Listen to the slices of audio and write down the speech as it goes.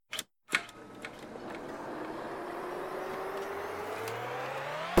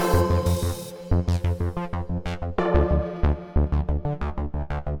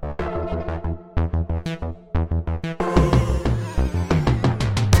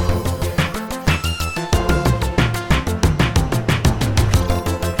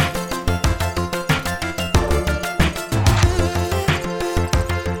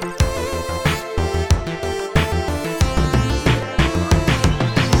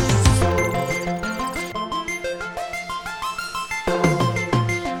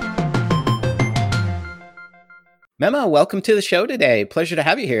Memo, welcome to the show today. Pleasure to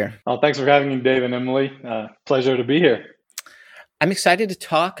have you here. Oh, thanks for having me, Dave and Emily. Pleasure to be here. I'm excited to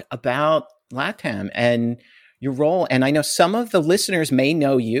talk about LATAM and your role. And I know some of the listeners may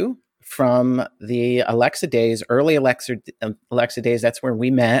know you from the Alexa days, early Alexa days. That's where we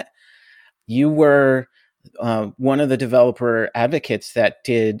met. You were one of the developer advocates that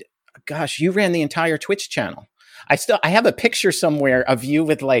you ran the entire Twitch channel. I have a picture somewhere of you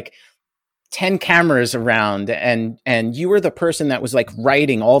with like 10 cameras around, and you were the person that was like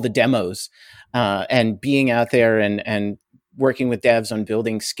writing all the demos and being out there and working with devs on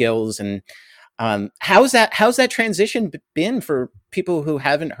building skills. And how's that transition been for people who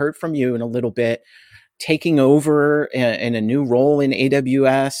haven't heard from you in a little bit, taking over in a new role in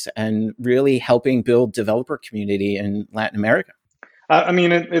AWS and really helping build developer community in Latin America? I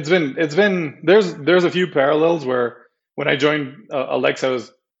mean, it's been there's a few parallels where when I joined Alexa, it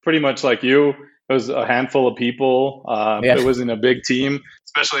was pretty much like you. It was a handful of people. It wasn't a big team,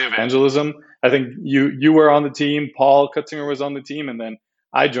 especially evangelism. I think you were on the team. Paul Kutzinger was on the team, and then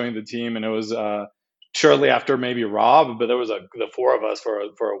I joined the team, and it was shortly after maybe Rob, but there was the four of us for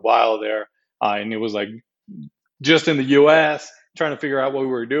a while there, and it was like just in the U.S. trying to figure out what we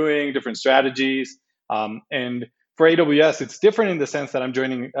were doing, different strategies, and for AWS, it's different in the sense that I'm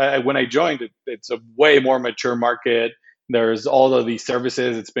joining. When I joined, it's a way more mature market. There's all of these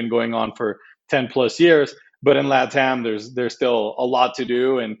services. It's been going on for 10 plus years. But in LATAM, there's still a lot to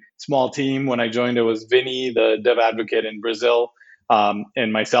do. And small team. When I joined, it was Vinny, the dev advocate in Brazil,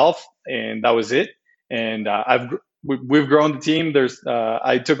 and myself, and that was it. And we've grown the team.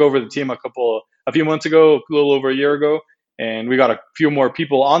 I took over the team a few months ago, a little over a year ago, and we got a few more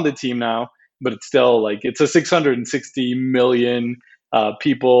people on the team now. But it's still like it's a 660 million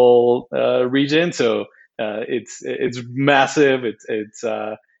people region, so it's massive. It's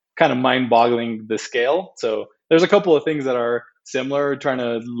kind of mind-boggling, the scale. So there's a couple of things that are similar, trying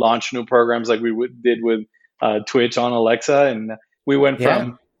to launch new programs like we did with Twitch on Alexa, and we went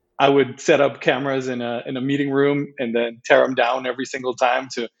from I would set up cameras in a meeting room and then tear them down every single time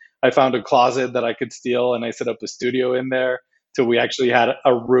to I found a closet that I could steal and I set up a studio in there. So we actually had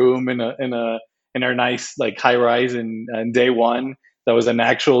a room in our nice like high rise in day one that was an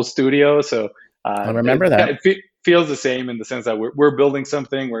actual studio. So I remember that. It feels the same in the sense that we're building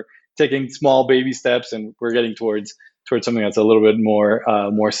something, we're taking small baby steps, and we're getting towards something that's a little bit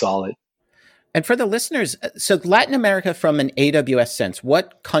more solid. And for the listeners, so Latin America from an AWS sense,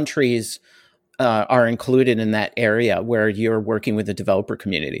 what countries are included in that area where you're working with the developer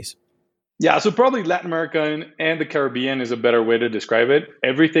communities? Yeah, so probably Latin America and the Caribbean is a better way to describe it.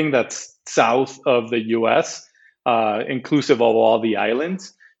 Everything that's south of the US, inclusive of all the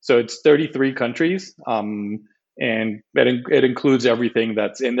islands. So it's 33 countries, and it includes everything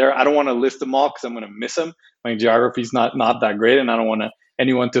that's in there. I don't want to list them all because I'm going to miss them. My geography is not that great, and I don't want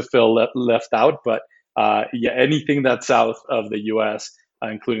anyone to feel left out. But anything that's south of the US,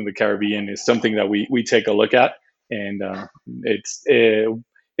 including the Caribbean, is something that we take a look at. And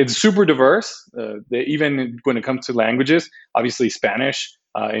it's super diverse, even when it comes to languages, obviously Spanish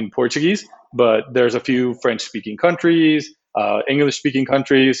and Portuguese, but there's a few French-speaking countries, English-speaking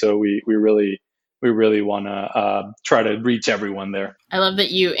countries, so we really want to try to reach everyone there. I love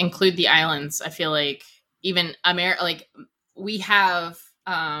that you include the islands. I feel like even we have,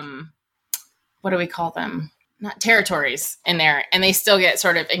 what do we call them? Not territories in there, and they still get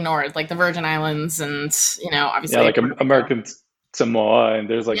sort of ignored, like the Virgin Islands and, obviously. Yeah, like American Samoa, and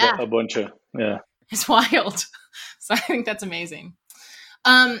there's like a bunch of, It's wild. So I think that's amazing.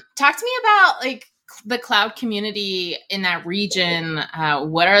 Talk to me about like the cloud community in that region.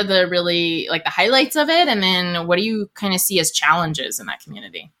 What are the really like the highlights of it? And then what do you kind of see as challenges in that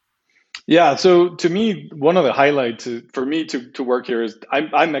community? Yeah. So to me, one of the highlights for me to work here is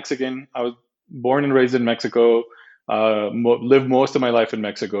I'm Mexican. I was born and raised in Mexico, lived most of my life in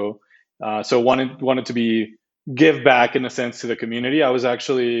Mexico. So wanted to give back in a sense to the community. I was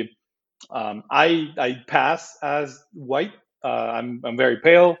actually, I pass as white. I'm very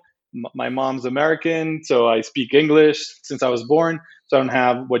pale. My mom's American, so I speak English since I was born. So I don't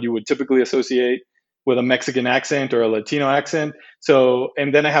have what you would typically associate with a Mexican accent or a Latino accent. So,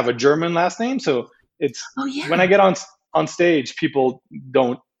 and then I have a German last name. So it's when I get on stage, people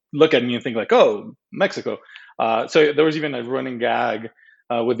don't look at me and think like, oh, Mexico. So there was even a running gag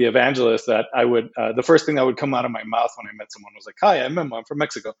with the evangelist that I would, the first thing that would come out of my mouth when I met someone was like, hi, I'm from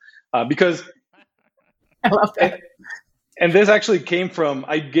Mexico. Because I love that. And this actually came from,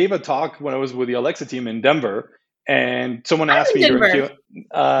 I gave a talk when I was with the Alexa team in Denver, And someone asked me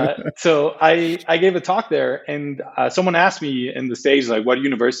so I gave a talk there, and someone asked me in the stage, like, what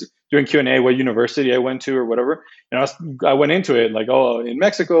university, during Q&A, what university I went to or whatever. And I went into it like, oh, in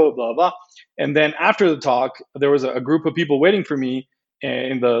Mexico, blah, blah. And then after the talk, there was a group of people waiting for me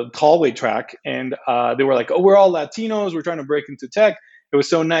in the hallway track. And they were like, oh, we're all Latinos. We're trying to break into tech. It was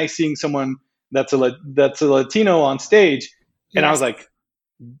so nice seeing someone that's a Latino on stage. Yes. And I was like,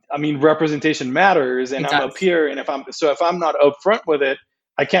 I mean, representation matters, and I'm up here, and if I'm not upfront with it,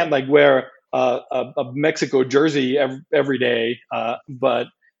 I can't like wear a Mexico jersey every day, but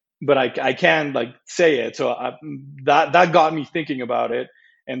I can like say it. So that got me thinking about it,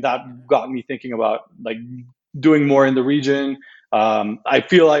 and that got me thinking about like doing more in the region. I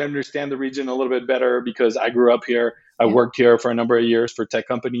feel I understand the region a little bit better because I grew up here. I worked here for a number of years for tech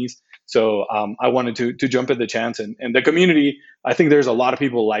companies. So I wanted to jump at the chance. And the community, I think there's a lot of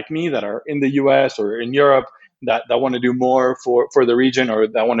people like me that are in the US or in Europe that want to do more for the region, or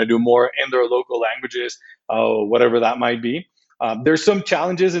that want to do more in their local languages, whatever that might be. There's some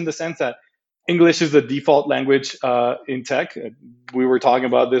challenges in the sense that English is the default language in tech. We were talking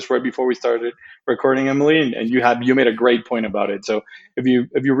about this right before we started recording, Emily, and you made a great point about it. So if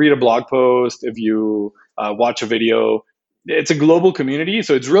you read a blog post, if you watch a video, it's a global community.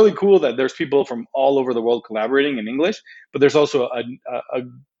 So it's really cool that there's people from all over the world collaborating in English, but there's also a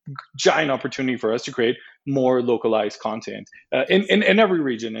giant opportunity for us to create more localized content in every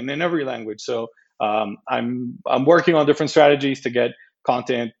region and in every language. So I'm working on different strategies to get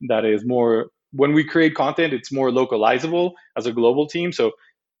content that is more, when we create content, it's more localizable as a global team. So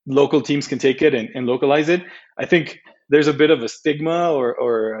local teams can take it and localize it. I think there's a bit of a stigma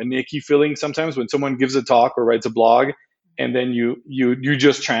or an icky feeling sometimes when someone gives a talk or writes a blog and then you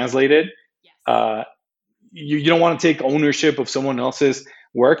just translate it. Yes. You don't want to take ownership of someone else's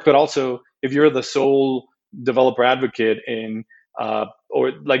work, but also if you're the sole developer advocate in,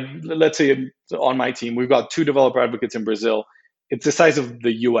 or like, let's say on my team, we've got 2 developer advocates in Brazil. It's the size of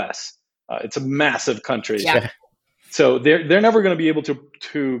the US. It's a massive country. Yeah. So they're never going to be able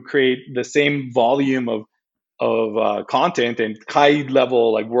to create the same volume of content and high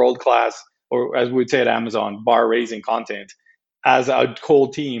level, like world class, or as we'd say at Amazon, bar raising content as a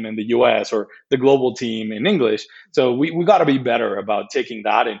whole team in the US or the global team in English. So we got to be better about taking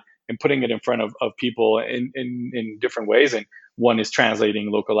that and putting it in front of people in different ways. And one is translating,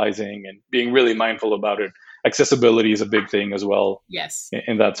 localizing, and being really mindful about it. Accessibility is a big thing as well. Yes.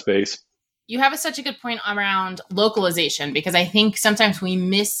 In that space. You have such a good point around localization, because I think sometimes we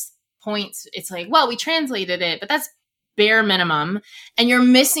miss points. It's like, well, we translated it, but that's bare minimum. And you're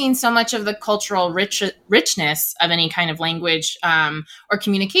missing so much of the cultural richness of any kind of language or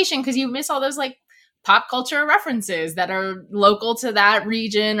communication, because you miss all those like pop culture references that are local to that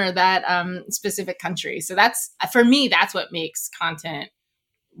region or that specific country. So that's, for me, that's what makes content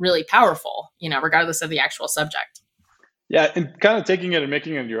really powerful, regardless of the actual subject. Yeah, and kind of taking it and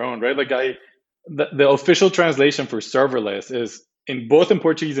making it your own, right? Like the official translation for serverless is in both in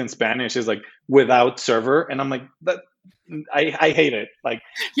Portuguese and Spanish is like without server, and I'm like that. I hate it. Like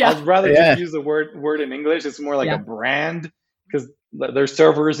I'd rather just use the word in English. It's more like a brand, because there's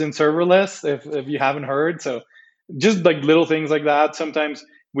servers in serverless. If you haven't heard, so just like little things like that. Sometimes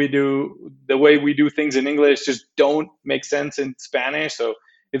the way we do things in English just don't make sense in Spanish. So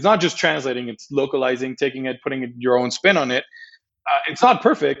it's not just translating, it's localizing, taking it, putting your own spin on it. It's not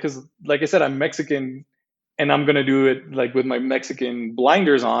perfect because, like I said, I'm Mexican and I'm going to do it like with my Mexican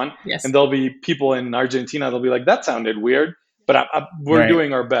blinders on. Yes. And there'll be people in Argentina, they'll be like, that sounded weird. But we're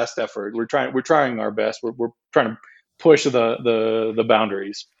doing our best effort. We're trying our best. We're trying to push the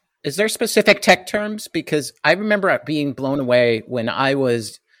boundaries. Is there specific tech terms? Because I remember being blown away when I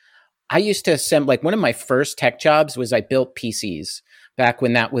used to assemble, like one of my first tech jobs was I built PCs. Back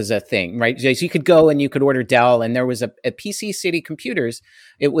when that was a thing, right? So you could go and you could order Dell, and there was a PC City Computers.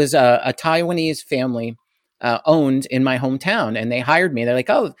 It was a Taiwanese family owned in my hometown, and they hired me. They're like,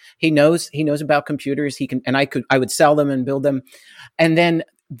 "Oh, he knows about computers. He can," and I would sell them and build them. And then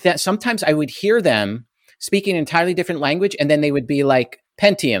that sometimes I would hear them speaking an entirely different language, and then they would be like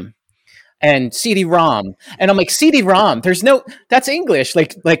Pentium and CD-ROM. And I'm like, CD-ROM, that's English.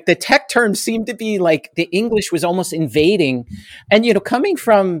 Like the tech terms seem to be like the English was almost invading. And, coming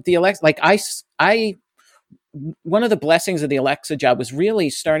from the Alexa, like one of the blessings of the Alexa job was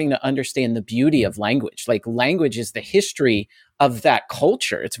really starting to understand the beauty of language. Like language is the history of that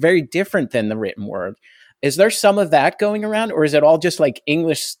culture. It's very different than the written word. Is there some of that going around, or is it all just like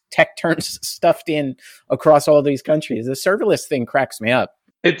English tech terms stuffed in across all these countries? The serverless thing cracks me up.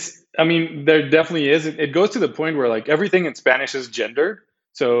 There definitely is. It goes to the point where like everything in Spanish is gendered.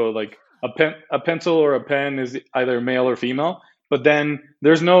 So like a pencil or a pen is either male or female, but then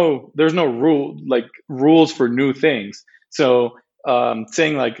there's no rules for new things. So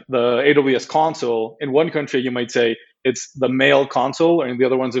saying like the AWS console, in one country you might say it's the male console, and the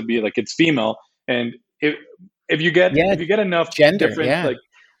other ones would be like it's female. And if you get enough gender, different like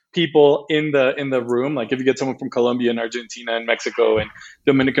people in the room, like if you get someone from Colombia and Argentina and Mexico and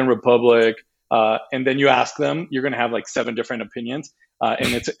Dominican Republic, and then you ask them, you're going to have like 7 different opinions.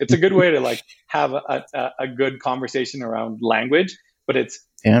 And it's a good way to like have a good conversation around language. But it's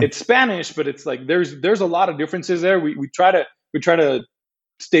Spanish, but it's like there's a lot of differences there. We try to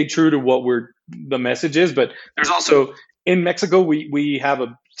stay true to what the message is, but there's also in Mexico we have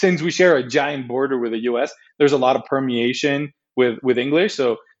since we share a giant border with the US, there's a lot of permeation with English.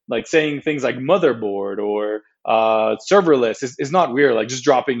 So like saying things like motherboard or serverless is not weird, like just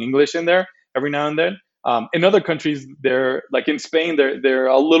dropping English in there every now and then. In other countries, they're like in Spain, they're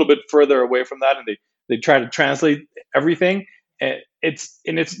a little bit further away from that, and they try to translate everything. It's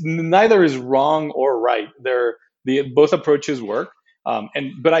neither is wrong or right. Both approaches work. But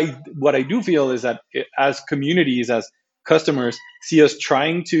what I do feel is that as communities, as customers see us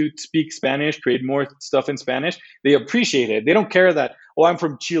trying to speak Spanish, create more stuff in Spanish, they appreciate it. They don't care that, oh, I'm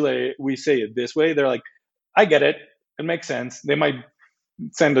from Chile, we say it this way. They're like, I get it. It makes sense. They might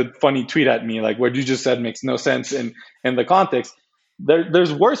send a funny tweet at me like what you just said makes no sense in the context.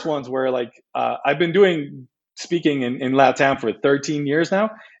 There's worse ones where like I've been speaking in LATAM for 13 years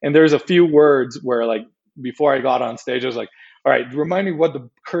now, and there's a few words where like before I got on stage I was like, all right, remind me what the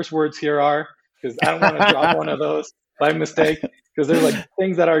curse words here are, because I don't want to drop one of those by mistake, because there's like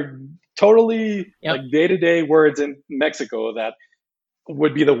things that are totally like day-to-day words in Mexico that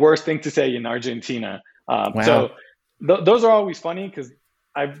would be the worst thing to say in Argentina. Wow. So those are always funny, because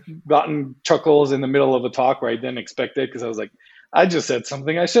I've gotten chuckles in the middle of a talk where I didn't expect it, because I was like, I just said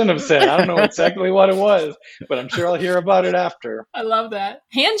something I shouldn't have said. I don't know exactly what it was, but I'm sure I'll hear about it after. I love that.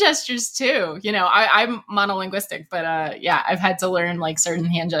 Hand gestures too. You know, I'm monolinguistic, but I've had to learn like certain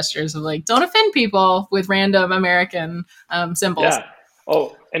hand gestures of like, don't offend people with random American symbols. Yeah.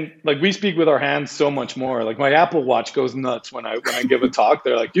 Oh, and like we speak with our hands so much more. Like my Apple Watch goes nuts when I give a talk.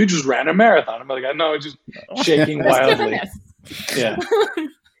 They're like, you just ran a marathon. I'm like, I know, just shaking wildly. Yeah.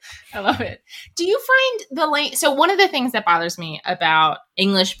 I love it. Do you find so one of the things that bothers me about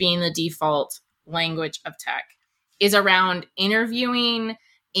English being the default language of tech is around interviewing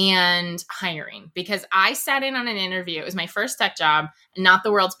and hiring, because I sat in on an interview. It was my first tech job, not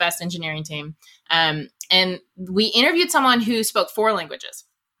the world's best engineering team. And we interviewed someone who spoke 4 languages,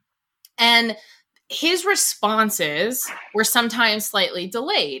 and his responses were sometimes slightly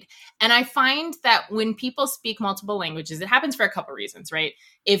delayed. And I find that when people speak multiple languages, it happens for a couple of reasons, right?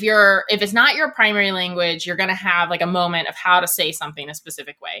 If it's not your primary language, you're going to have like a moment of how to say something a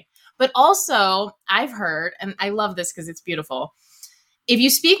specific way. But also, I've heard, and I love this because it's beautiful, if you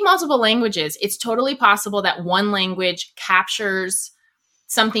speak multiple languages, it's totally possible that one language captures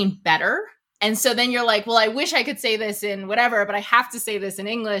something better. And so then you're like, well, I wish I could say this in whatever, but I have to say this in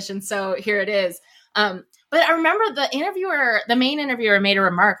English. And so here it is. But I remember the main interviewer made a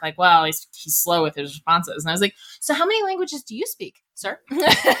remark like, well, he's slow with his responses. And I was like, so how many languages do you speak, sir?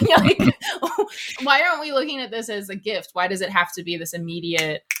 Like, why aren't we looking at this as a gift? Why does it have to be this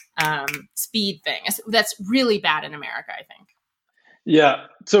immediate speed thing? That's really bad in America, I think. Yeah.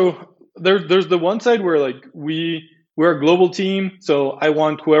 So there's the one side where like we're a global team. So I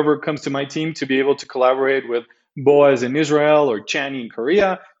want whoever comes to my team to be able to collaborate with Boaz in Israel or Chani in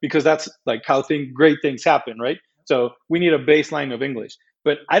Korea, because that's like how great things happen, right? So we need a baseline of English.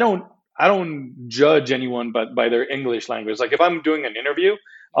 But I don't judge anyone by their English language. Like if I'm doing an interview,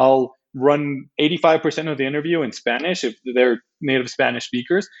 I'll run 85% of the interview in Spanish if they're native Spanish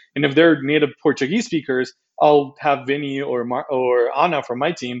speakers. And if they're native Portuguese speakers, I'll have Vinny or Anna from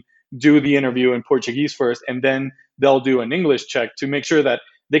my team do the interview in Portuguese first, and then they'll do an English check to make sure that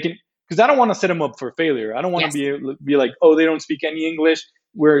they can, because I don't want to set them up for failure. I don't want to be like, oh, they don't speak any English.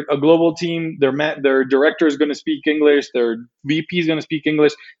 We're a global team. Their director is going to speak English. Their VP is going to speak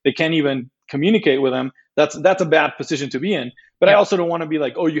English. They can't even communicate with them. That's a bad position to be in. But I also don't want to be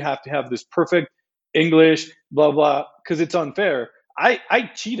like, oh, you have to have this perfect English, blah, blah, because it's unfair.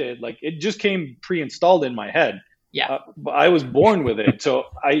 I cheated. Like it just came pre-installed in my head. Yeah, I was born with it. So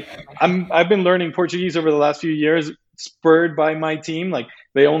I've been learning Portuguese over the last few years, spurred by my team. Like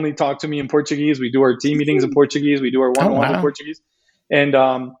they only talk to me in Portuguese. We do our team meetings in Portuguese. We do our one-on-one in Portuguese. And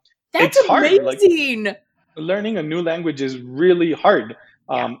that's it's hard. amazing. Like, learning a new language is really hard.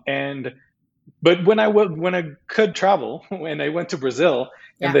 But when I could travel, when I went to Brazil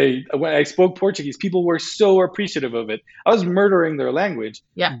and when I spoke Portuguese, people were so appreciative of it. I was murdering their language.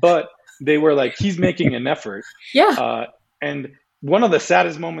 Yeah. But they were like, he's making an effort. Yeah. And one of the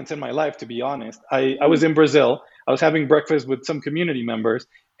saddest moments in my life, to be honest, I was in Brazil. I was having breakfast with some community members,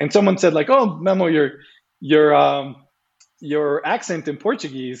 and someone said like, "Oh, Memo, your accent in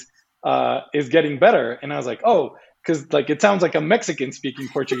Portuguese is getting better." And I was like, "Oh, because like it sounds like a Mexican speaking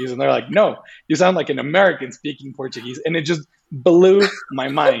Portuguese." And they're like, "No, you sound like an American speaking Portuguese." And it just blew my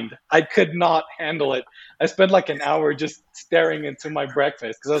mind. I could not handle it. I spent like an hour just staring into my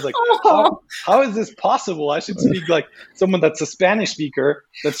breakfast because I was like, how is this possible? I should speak like someone that's a Spanish speaker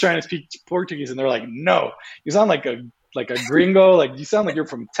that's trying to speak Portuguese. And they're like, "No, you sound like a gringo, like you sound like you're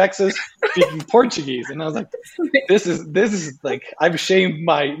from Texas speaking Portuguese." And I was like, this is like, I've shamed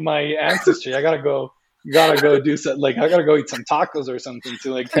my ancestry. I gotta go do something. Like I gotta go eat some tacos or something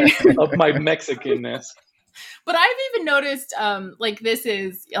to like up my Mexicanness. But I've even noticed, like this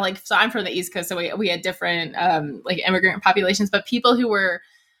is like, so I'm from the East Coast, so we had different like immigrant populations, but people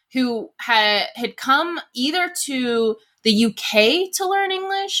who had come either to the UK to learn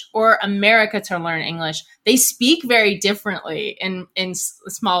English or America to learn English, they speak very differently in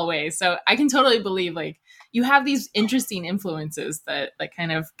small ways. So I can totally believe like you have these interesting influences that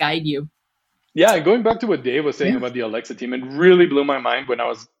kind of guide you. Yeah, going back to what Dave was saying about the Alexa team, it really blew my mind when I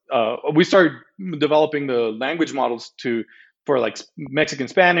was we started developing the language models for like Mexican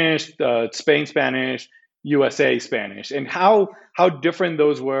Spanish, Spain Spanish, USA Spanish, and how different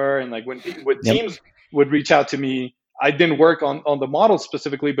those were. And like when teams would reach out to me, I didn't work on the models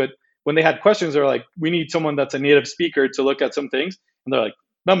specifically, but when they had questions, they're like, "We need someone that's a native speaker to look at some things." And they're like,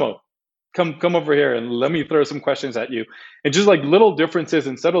 "Memo, come over here and let me throw some questions at you." And just like little differences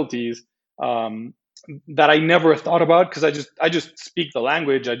and subtleties that I never thought about because I just speak the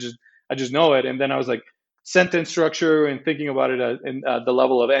language. I just know it. And then I was like sentence structure and thinking about it in the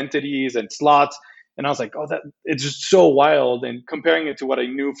level of entities and slots. And I was like, oh, that it's just so wild. And comparing it to what I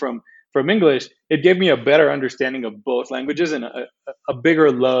knew from English, it gave me a better understanding of both languages and a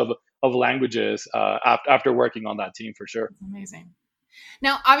bigger love of languages after working on that team for sure. That's amazing.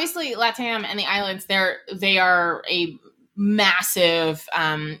 Now, obviously, LATAM and the islands, they are a massive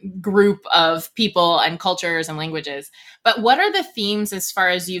group of people and cultures and languages. But what are the themes as far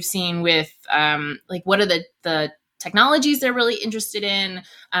as you've seen with like what are the technologies they're really interested in?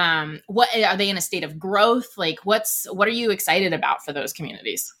 What are they in a state of growth? Like what are you excited about for those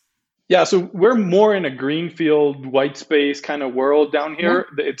communities? Yeah, so we're more in a greenfield, white space kind of world down here.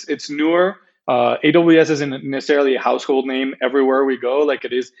 Yeah. It's newer. AWS isn't necessarily a household name everywhere we go, like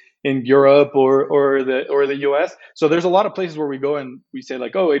it is in Europe or the US. So there's a lot of places where we go and we say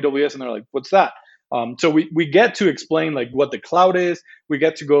like, "Oh, AWS," and they're like, "What's that?" So we get to explain like what the cloud is. We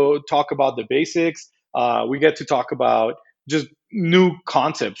get to go talk about the basics. We get to talk about just new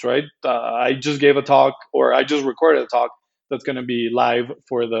concepts, right? I just gave a talk, or I just recorded a talk that's going to be live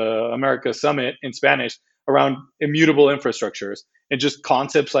for the America Summit in Spanish around immutable infrastructures and just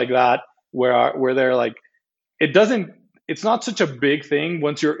concepts like that, where they're like, it's not such a big thing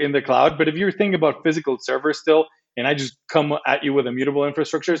once you're in the cloud, but if you're thinking about physical servers still, and I just come at you with immutable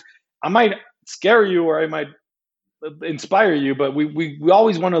infrastructures, I might scare you or I might inspire you, but we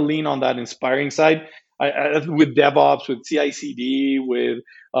always want to lean on that inspiring side. With DevOps, with CI/CD, with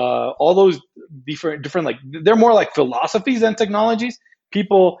all those different like, they're more like philosophies than technologies.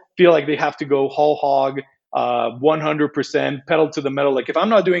 People feel like they have to go whole hog, 100% pedal to the metal. Like if I'm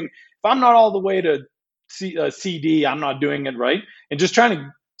not all the way to CD, I'm not doing it right. And just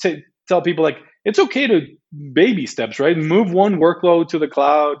trying to tell people like it's okay to baby steps, right? Move one workload to the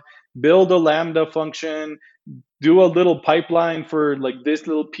cloud, build a Lambda function, do a little pipeline for like this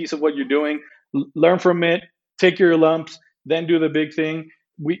little piece of what you're doing. Learn from it, take your lumps, then do the big thing.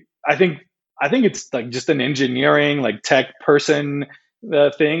 I think it's like just an engineering, like tech person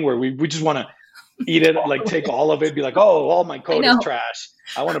thing where we just want to eat it, like take all of it, be like, "Oh, all my code is trash.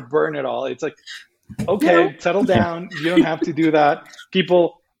 I want to burn it all." It's like, okay, settle down. You don't have to do that.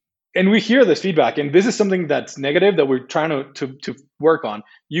 People, and we hear this feedback, and this is something that's negative that we're trying to work on.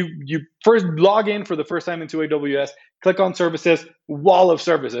 You first log in for the first time into AWS, click on services, wall of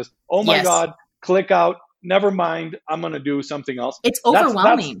services. Oh my God, click out. Never mind. I'm going to do something else. It's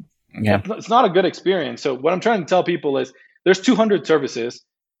overwhelming. It's not a good experience. So what I'm trying to tell people is there's 200 services.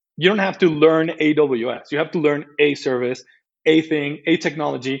 You don't have to learn AWS. You have to learn a service, a thing, a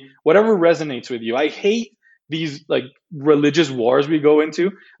technology, whatever resonates with you. I hate these like religious wars we go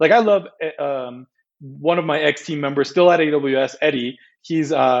into. Like I love one of my ex-team members still at AWS, Eddie.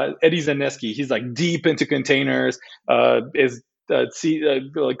 He's Eddie Zaneski. He's like deep into containers, is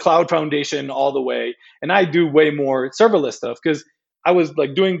Cloud Foundation all the way. And I do way more serverless stuff because I was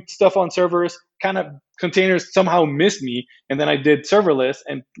like doing stuff on servers, kind of containers somehow missed me, and then I did serverless,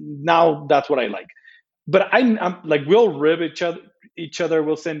 and now that's what I like. But I'm like, we'll rib each other,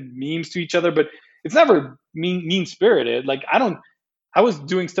 we'll send memes to each other, but it's never mean spirited. Like I was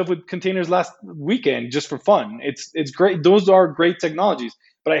doing stuff with containers last weekend just for fun. It's great. Those are great technologies,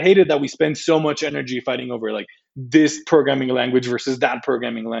 but I hated that we spend so much energy fighting over like this programming language versus that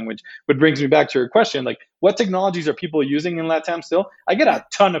programming language. But brings me back to your question, like what technologies are people using in LATAM still? I get a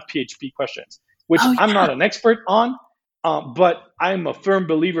ton of PHP questions, which I'm not an expert on, but I'm a firm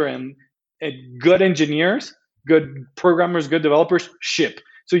believer in good engineers, good programmers, good developers ship.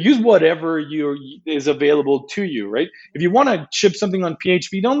 So use whatever is available to you, right? If you want to ship something on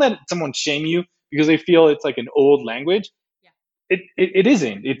PHP, don't let someone shame you because they feel it's like an old language. Yeah. It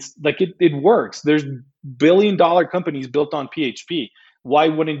isn't. It's like it works. There's billion-dollar companies built on PHP. Why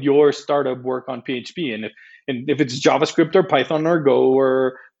wouldn't your startup work on PHP? And if it's JavaScript or Python or Go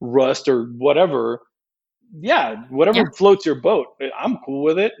or Rust or whatever, whatever floats your boat, I'm cool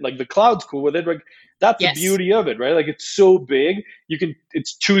with it. Like the cloud's cool with it. Like that's the beauty of it, right? Like it's so big,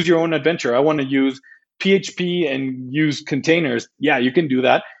 it's choose your own adventure. I want to use PHP and use containers. Yeah, you can do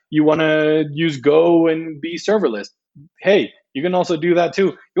that. You want to use Go and be serverless. Hey, you can also do that too.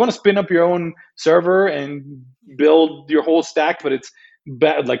 You want to spin up your own server and build your whole stack, but it's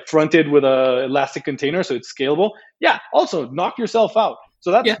like fronted with a Elastic container, so it's scalable. Yeah, also knock yourself out.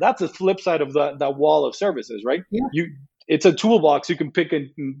 So that's the flip side of that wall of services, right? Yeah. It's a toolbox. You can pick and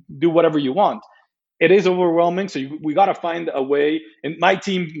do whatever you want. It is overwhelming, so we got to find a way. And my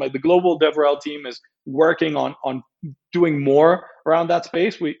team, the global DevRel team, is working on doing more around that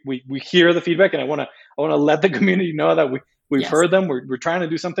space. We hear the feedback, and I want to let the community know that we've heard them. We're trying to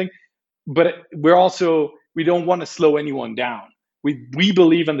do something, but we don't want to slow anyone down. We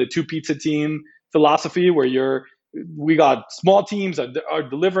believe in the two pizza team philosophy, where we got small teams that are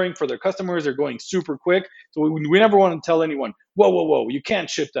delivering for their customers. They're going super quick. So we never want to tell anyone, whoa, you can't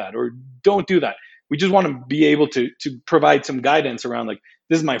ship that or don't do that. We just want to be able to provide some guidance around like,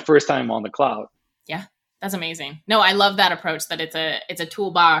 this is my first time on the cloud. Yeah, that's amazing. No, I love that approach that it's a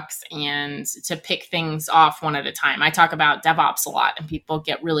toolbox and to pick things off one at a time. I talk about DevOps a lot and people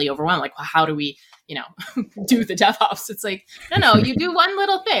get really overwhelmed. Like, well, how do we, do the DevOps? It's like, no, you do one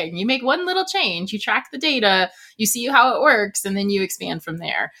little thing. You make one little change. You track the data. You see how it works, and then you expand from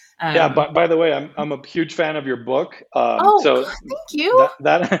there. But by the way, I'm a huge fan of your book. So thank you.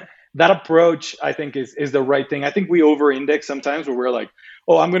 That approach, I think, is the right thing. I think we over-index sometimes where we're like,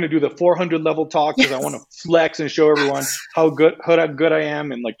 oh, I'm going to do the 400 level talk because I want to flex and show everyone how good I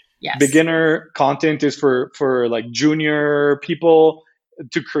am. And like beginner content is for like junior people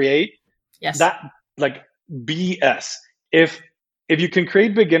to create. Yes. That like BS. If you can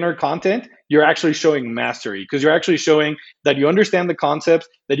create beginner content, you're actually showing mastery because you're actually showing that you understand the concepts,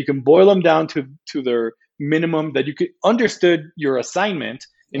 that you can boil them down to their minimum, that you could understood your assignment.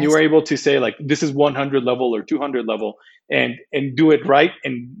 And you were able to say like, this is 100 level or 200 level and do it right.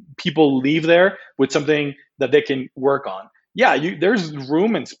 And people leave there with something that they can work on. Yeah, there's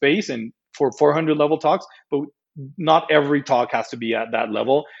room and space and for 400 level talks, but not every talk has to be at that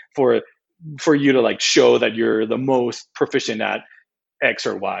level for you to like show that you're the most proficient at X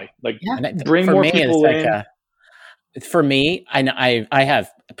or Y. Like bring more people in. For me, I have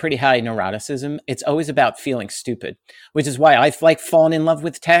pretty high neuroticism. It's always about feeling stupid, which is why I've like fallen in love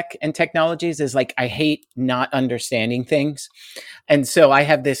with tech and technologies. Is like I hate not understanding things, and so I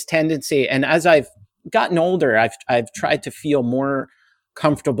have this tendency. And as I've gotten older, I've tried to feel more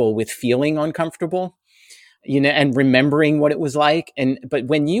comfortable with feeling uncomfortable, and remembering what it was like. But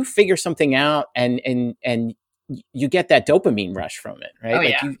when you figure something out and you get that dopamine rush from it, right? Oh,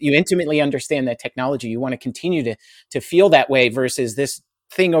 like you intimately understand that technology. You want to continue to feel that way versus this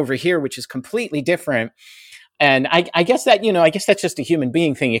thing over here, which is completely different. And I guess that, I guess that's just a human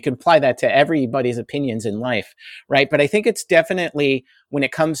being thing. You can apply that to everybody's opinions in life, right? But I think it's definitely when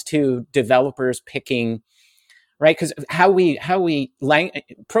it comes to developers picking, right? Because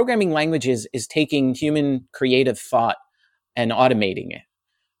programming languages is taking human creative thought and automating it.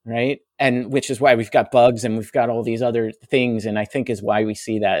 Right. And which is why we've got bugs and we've got all these other things. And I think is why we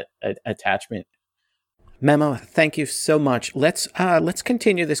see that attachment. Memo, thank you so much. Let's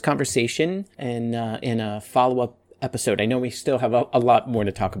continue this conversation in a follow-up episode. I know we still have a lot more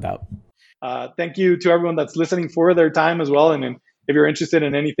to talk about. Thank you to everyone that's listening for their time as well. And if you're interested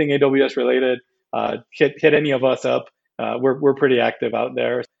in anything AWS related, hit any of us up. We're pretty active out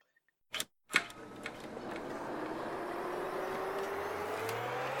there.